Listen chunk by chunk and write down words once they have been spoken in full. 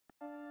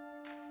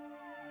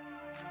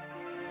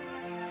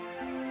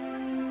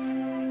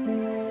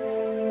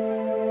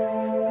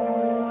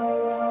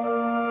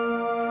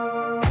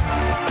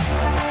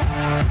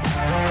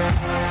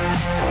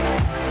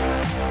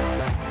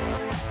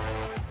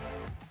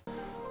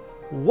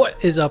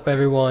What is up,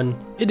 everyone?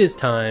 It is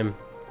time.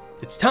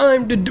 It's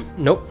time to do...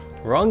 Nope,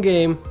 wrong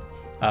game.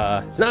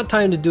 It's not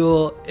time to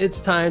duel. It's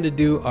time to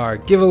do our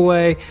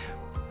giveaway.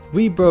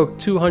 We broke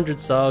 200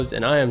 subs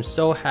and I am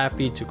so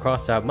happy to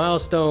cross that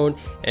milestone.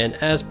 And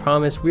as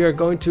promised, we are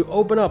going to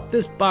open up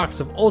this box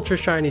of Ultra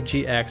Shiny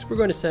GX. We're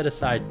going to set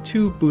aside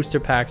 2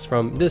 booster packs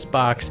from this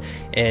box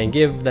and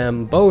give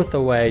them both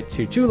away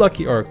to 2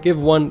 lucky, or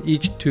give one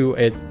each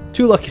to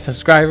 2 lucky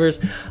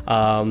subscribers.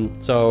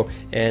 So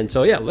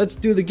yeah, let's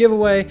do the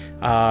giveaway.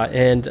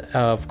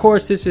 Of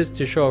course, this is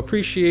to show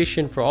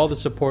appreciation for all the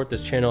support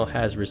this channel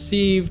has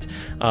received.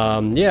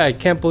 Yeah, I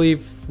can't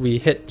believe we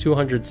hit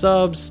 200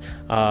 subs,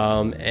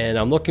 and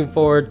I'm looking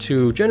forward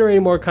to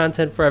generating more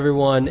content for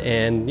everyone.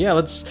 And yeah,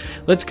 let's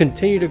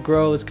continue to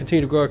grow. Let's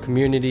continue to grow our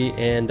community.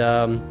 And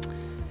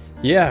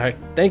yeah,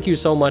 thank you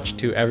so much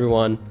to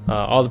everyone,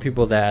 all the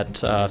people that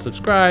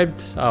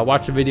subscribed,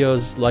 watch the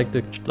videos, like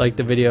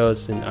the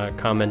videos, and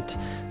comment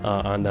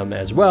on them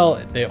as well.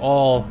 They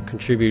all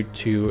contribute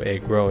to a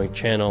growing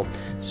channel.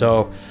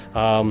 So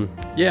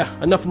yeah,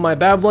 enough of my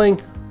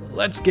babbling.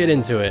 Let's get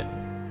into it.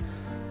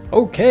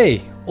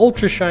 Okay,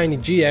 Ultra Shiny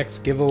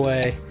GX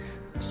giveaway.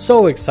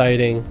 So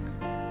exciting.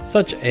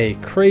 Such a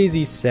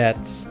crazy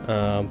set.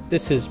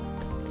 This is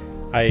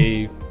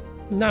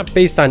not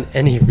based on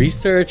any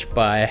research,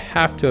 but I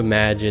have to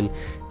imagine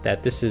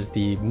that this is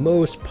the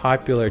most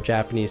popular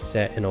Japanese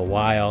set in a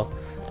while.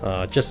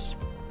 Just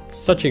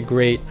such a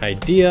great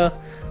idea.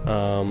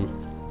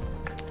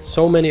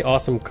 So many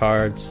awesome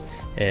cards,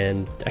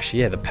 and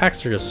actually, yeah, the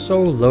packs are just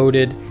so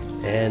loaded.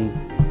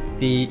 And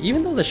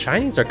even though the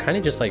shinies are kind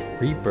of just like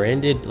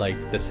rebranded,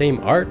 like the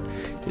same art,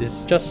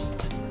 it's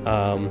just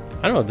I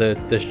don't know,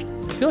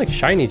 I feel like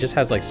shiny just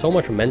has like so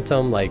much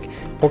momentum, like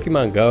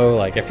Pokemon Go.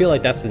 Like, I feel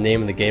like that's the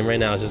name of the game right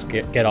now, is just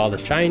get all the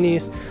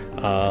shinies.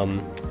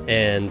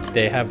 And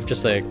they have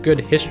just a good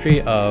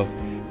history of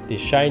the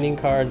shining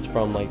cards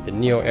from like the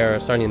Neo era,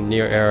 starting in the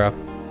Neo era,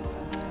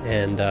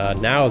 and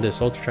now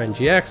this Ultra Shiny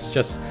GX,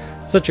 just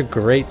such a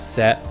great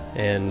set.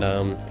 And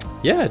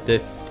yeah,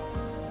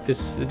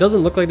 it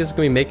doesn't look like this is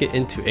going to make it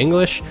into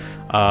English.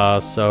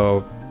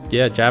 So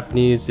yeah,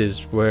 Japanese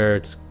is where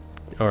it's,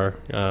 or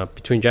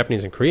between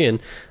Japanese and Korean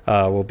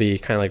will be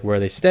kind of like where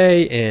they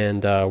stay,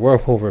 and where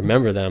we'll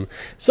remember them.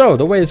 So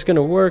the way it's going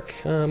to work,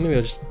 maybe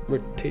I'll just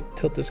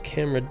tilt this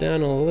camera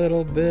down a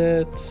little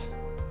bit.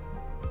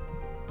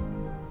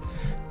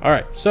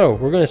 Alright, so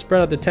we're going to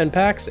spread out the 10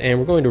 packs, and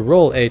we're going to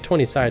roll a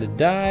 20-sided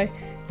die,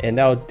 and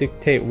that will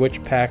dictate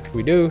which pack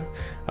we do.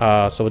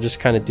 So we'll just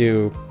kind of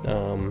do...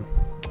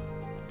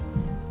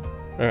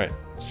 Alright,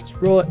 let's just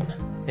roll it.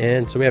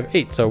 And so we have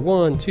 8. So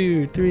 1,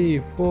 2, 3,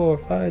 4,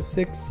 5,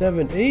 6,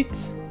 7, 8.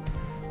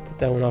 Put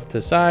that one off to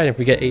the side. If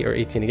we get 8 or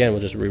 18 again, we'll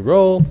just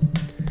re-roll.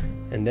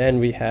 And then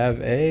we have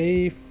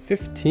a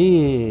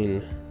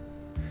 15.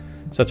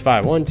 So it's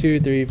 5. 1, 2,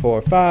 3,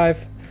 4,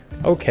 5.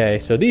 Okay,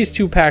 so these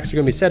 2 packs are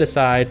going to be set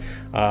aside.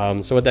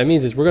 So what that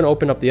means is we're going to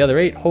open up the other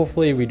 8.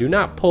 Hopefully we do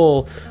not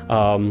pull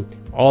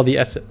all the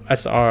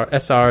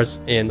SRs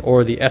and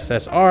or the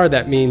SSR.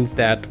 That means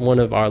that one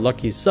of our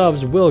lucky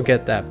subs will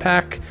get that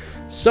pack.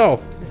 So,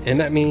 and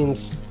that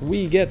means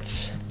we're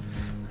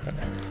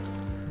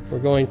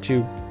going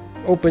to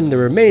open the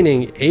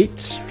remaining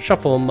 8,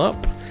 shuffle them up,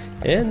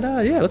 and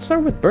yeah, let's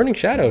start with Burning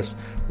Shadows.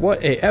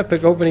 What a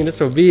epic opening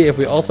this will be if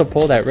we also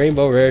pull that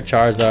Rainbow Rare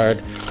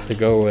Charizard to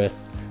go with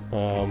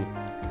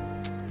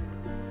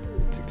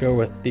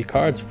the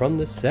cards from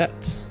the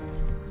set.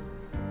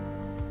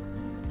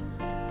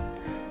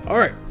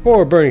 Alright,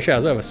 for Burning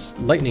Shadows, we have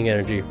a Lightning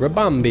Energy,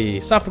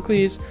 Rabambi,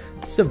 Sophocles,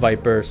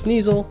 Seviper,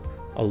 Sneasel,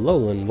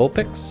 Alolan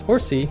Vulpix,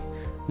 Horsey,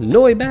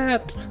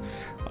 Noibat,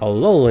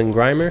 Alolan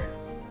Grimer,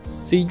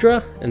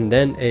 Seadra, and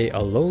then a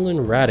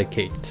Alolan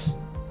Raticate.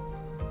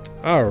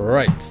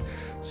 Alright,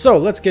 so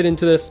let's get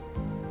into this.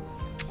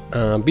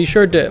 Be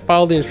sure to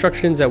follow the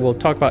instructions that we'll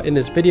talk about in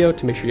this video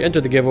to make sure you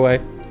enter the giveaway.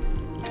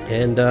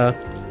 And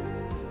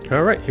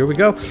alright, here we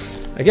go.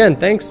 Again,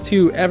 thanks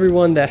to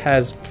everyone that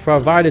has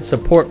provided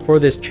support for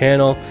this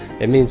channel.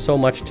 It means so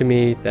much to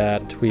me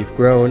that we've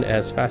grown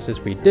as fast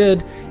as we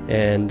did.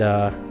 And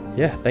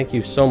yeah, thank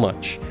you so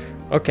much.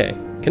 Okay,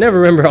 can never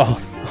remember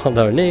all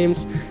their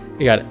names.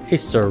 We got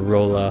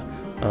Acerola.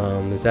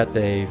 Is that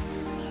a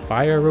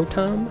Fire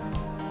Rotom?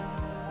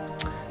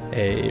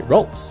 A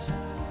Ralts.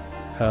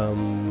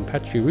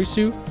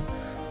 Pachirisu.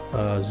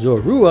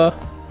 Zorua.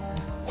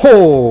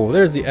 Oh,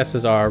 there's the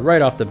SSR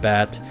right off the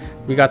bat.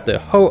 We got the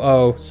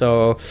Ho-Oh.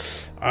 So,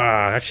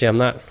 actually, I'm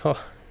not...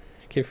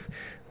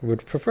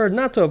 would prefer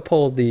not to have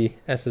pulled the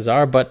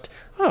SSR, but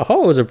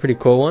Ho-Oh is a pretty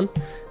cool one.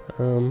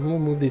 We'll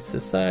move these to the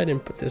side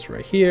and put this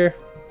right here.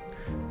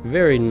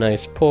 Very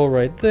nice pull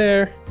right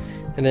there.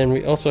 And then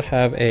we also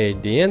have a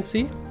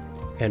Diancie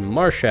and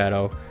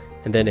Marshadow,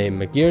 and then a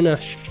Magearna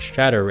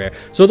Shadow Rare.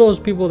 So those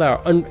people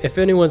that are, if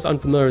anyone's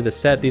unfamiliar with the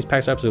set, these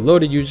packs are absolutely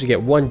loaded. You usually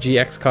get 1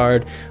 GX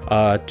card,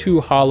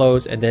 2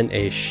 Holos, and then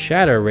a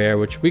Shadow Rare,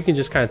 which we can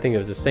just kind of think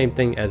of as the same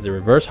thing as the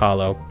reverse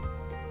Holo.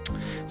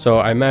 So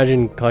I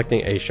imagine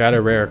collecting a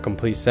Shadow Rare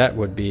complete set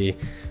would be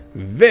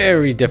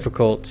very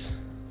difficult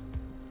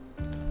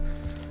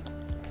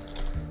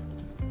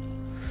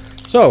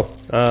So,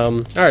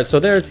 alright, so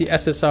there's the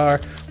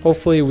SSR.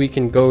 Hopefully we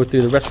can go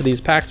through the rest of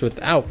these packs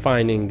without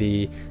finding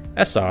the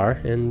SR.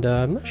 And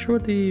I'm not sure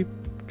what the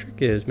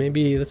trick is.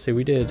 Maybe, let's see,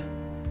 we did...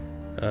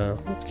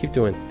 let's keep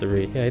doing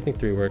 3. Yeah, I think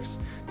 3 works.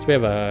 So we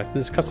have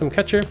this custom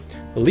catcher,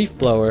 a leaf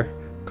blower,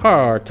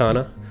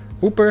 Kartana,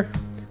 Whooper,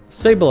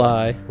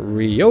 Sableye,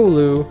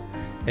 Riolu,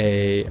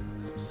 a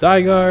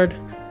Zygarde,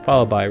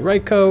 followed by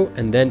Raikou,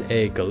 and then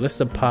a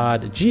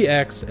Galissapod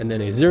GX, and then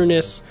a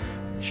Xerneas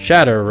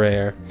Shatter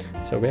Rare.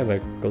 So we have a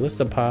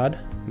Galissapod,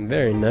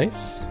 very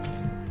nice.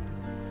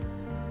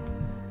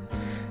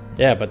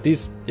 Yeah, but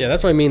that's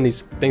what I mean,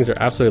 these things are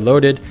absolutely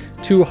loaded.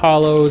 2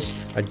 holos,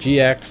 a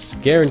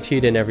GX,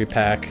 guaranteed in every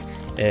pack,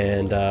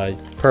 and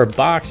per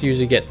box you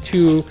usually get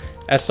 2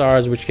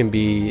 SRs, which can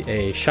be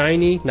a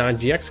shiny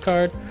non-GX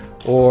card,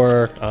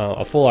 or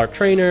a full art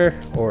trainer,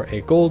 or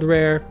a gold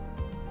rare,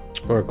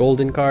 or a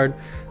golden card,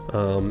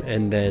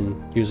 and then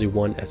usually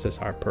 1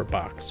 SSR per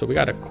box. So we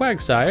got a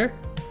Quagsire,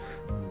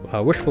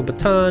 Wishful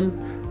Baton,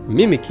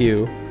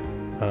 Mimikyu,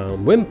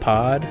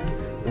 Wimpod,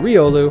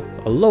 Riolu,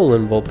 a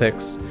Alolan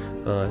Vulpix,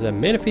 is that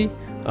Manaphy?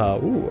 A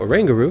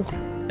Rangaroo,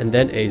 and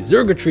then a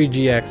Zergatry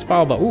GX,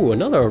 followed by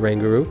another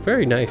Rangaroo.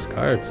 Very nice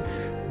cards.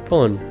 We're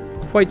pulling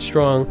quite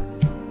strong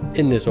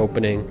in this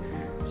opening.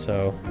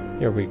 So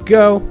here we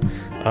go.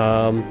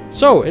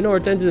 So in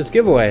order to enter this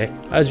giveaway,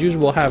 as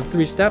usual, we'll have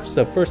 3 steps.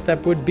 The first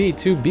step would be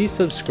to be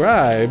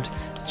subscribed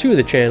to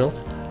the channel.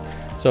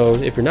 So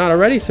if you're not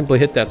already, simply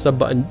hit that sub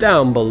button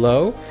down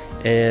below,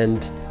 and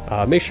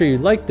make sure you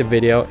like the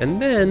video. And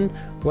then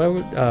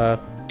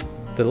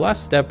the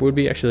last step would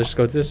be, actually, let's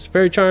go to this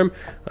Fairy Charm.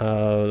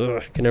 I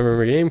can never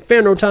remember your name.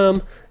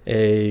 Fanrotom,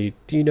 a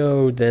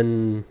Dino,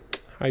 then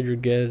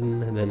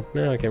Hydreigon, and then,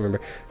 no, I can't remember.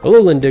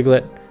 Alolan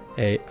Diglett,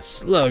 a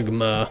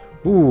Slugma.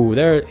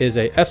 There is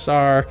a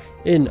SR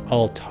in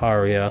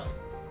Altaria.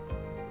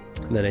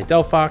 And then a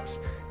Delphox,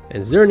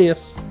 and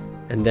Xerneas,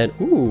 and then,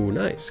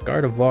 nice,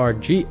 Gardevoir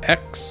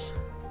GX.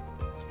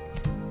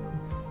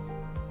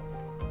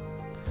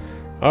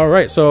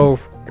 Alright, so,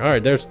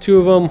 there's 2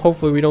 of them.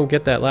 Hopefully we don't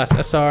get that last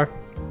SR.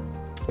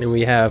 And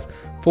we have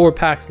 4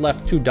 packs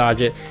left to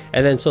dodge it.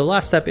 And then, so the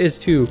last step is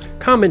to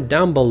comment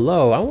down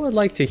below. I would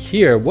like to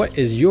hear, what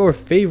is your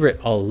favorite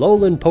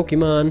Alolan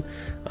Pokemon?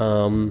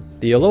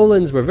 The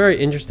Alolans were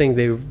very interesting.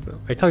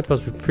 I talked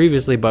about this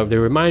previously, but they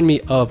remind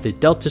me of the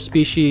Delta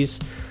species,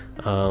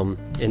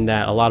 in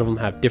that a lot of them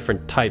have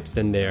different types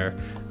than their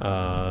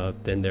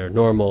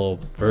normal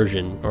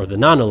version, or the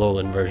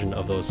non-Alolan version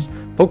of those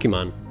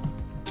Pokemon.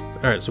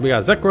 Alright, so we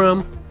got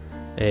Zekrom,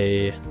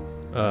 a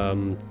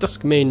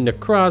Duskmane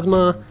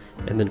Necrozma,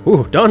 and then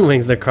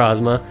Dawnwing's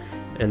Necrozma,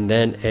 and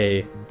then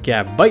a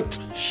Gabite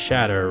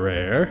Shatter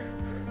Rare.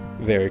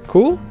 Very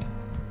cool.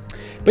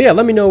 But yeah,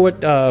 let me know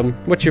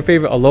what's your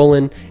favorite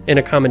Alolan in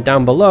a comment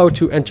down below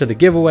to enter the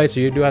giveaway. So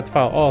you do have to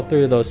follow all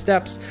 3 of those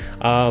steps.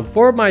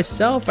 For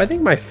myself, I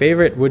think my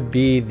favorite would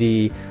be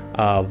the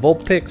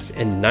Vulpix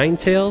and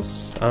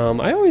Ninetales.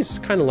 I always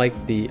kind of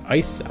like the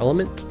ice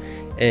element,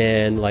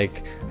 and I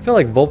feel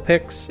like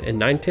Vulpix and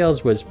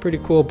Ninetales was pretty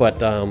cool, but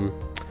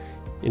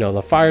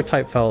the fire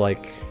type felt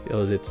like it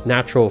was its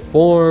natural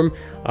form.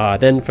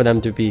 Then for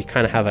them to be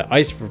kind of have an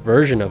ice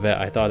version of it,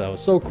 I thought that was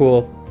so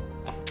cool.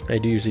 I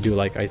do usually do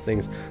like ice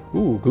things.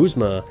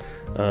 Guzma,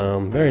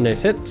 very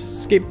nice hit.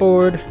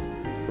 Skateboard,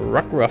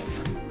 Rockruff,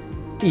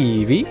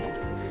 Eevee,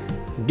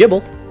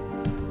 Gibble,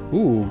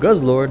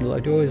 Guzzlord.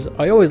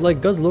 I always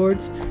like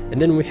Guzzlords. And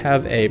then we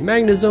have a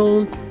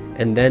Magnezone,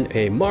 and then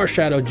a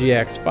Marshadow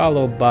GX,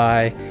 followed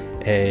by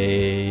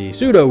a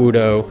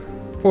Sudowoodo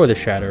for the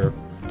Shatter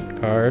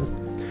card.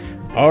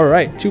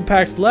 Alright, 2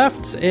 packs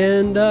left,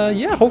 and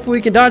yeah, hopefully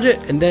we can dodge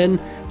it, and then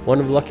one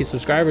of the lucky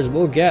subscribers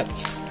will get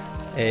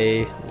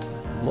a,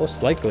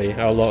 most likely,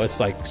 although it's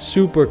like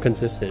super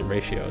consistent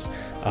ratios,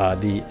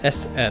 the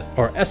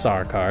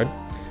SR card.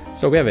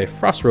 So we have a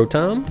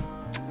Frostrotom,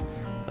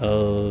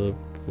 a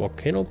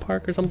Volcano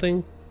Park or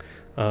something,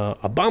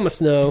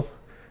 Abomasnow,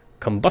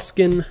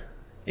 Combuskin,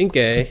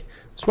 Inkay,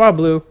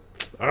 Swablu.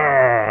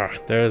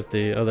 There's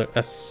the other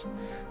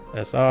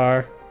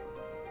SR,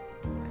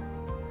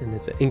 and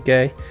it's an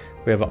Inkay.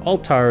 We have an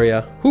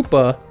Altaria,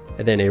 Hoopa,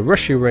 and then a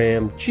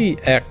Reshiram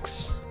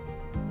GX.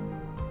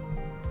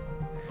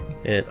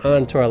 And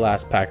on to our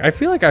last pack. I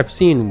feel like I've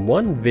seen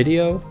one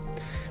video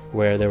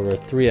where there were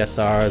 3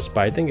 SRs,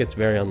 but I think it's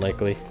very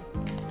unlikely.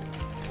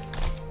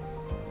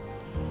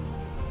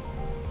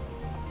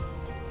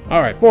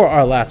 Alright, for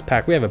our last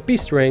pack, we have a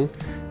Beast Ring,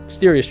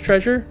 Mysterious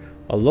Treasure,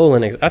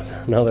 Alolan, that's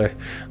another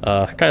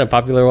kind of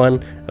popular one,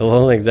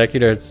 Alolan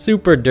Executor. It's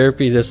super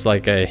derpy, just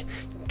like a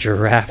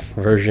giraffe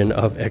version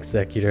of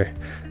Executor.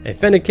 A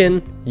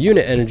Fennekin,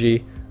 Unit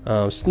Energy,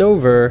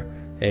 Snover,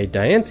 a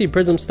Diancie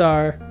Prism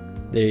Star,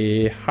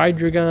 the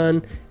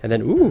Hydreigon, and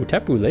then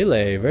Tapu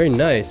Lele, very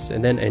nice,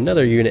 and then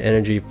another Unit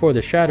Energy for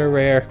the Shatter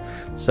Rare.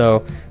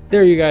 So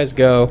there you guys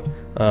go.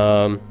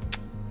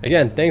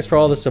 Again, thanks for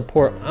all the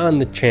support on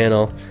the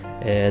channel.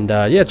 And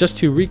yeah, just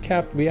to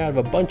recap, we have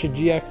a bunch of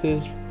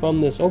GXs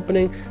from this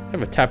opening. We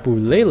have a Tapu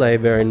Lele,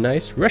 very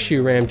nice,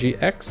 Reshiram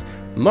GX,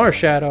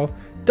 Marshadow,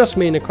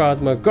 Duskmane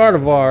Necrozma,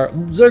 Gardevoir,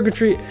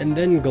 Zergotry, and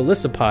then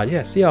Golisopod.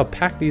 Yeah, see how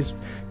packed these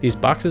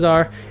boxes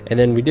are? And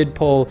then we did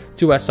pull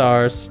 2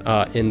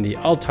 SRs in the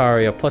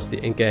Altaria plus the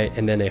Inkay,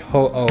 and then a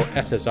Ho-Oh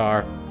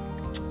SSR.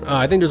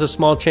 I think there's a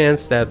small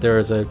chance that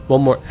there's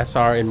one more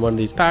SR in one of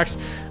these packs,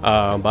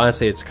 but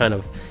honestly it's kind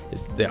of,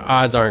 the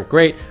odds aren't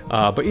great,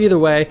 but either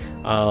way,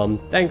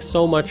 thanks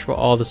so much for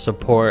all the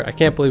support. I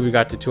can't believe we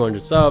got to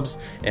 200 subs,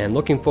 and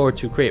looking forward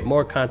to create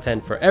more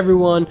content for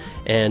everyone.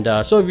 And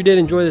so if you did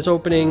enjoy this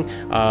opening,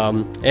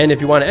 and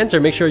if you want to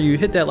enter, make sure you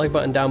hit that like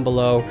button down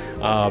below,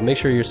 make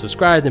sure you're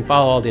subscribed and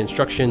follow all the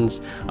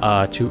instructions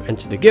to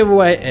enter the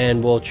giveaway,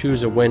 and we'll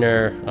choose a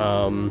winner.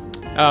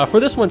 For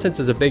this one, since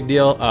it's a big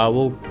deal,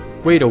 we'll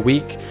wait a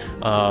week,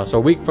 so a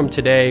week from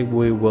today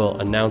we will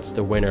announce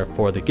the winner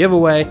for the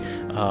giveaway.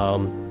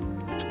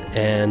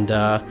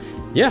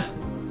 Yeah,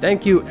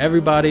 thank you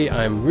everybody.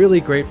 I'm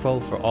really grateful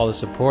for all the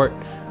support,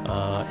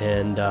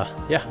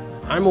 yeah,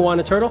 I'm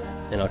Awana Turtle,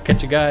 and I'll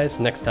catch you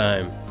guys next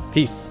time.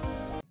 Peace.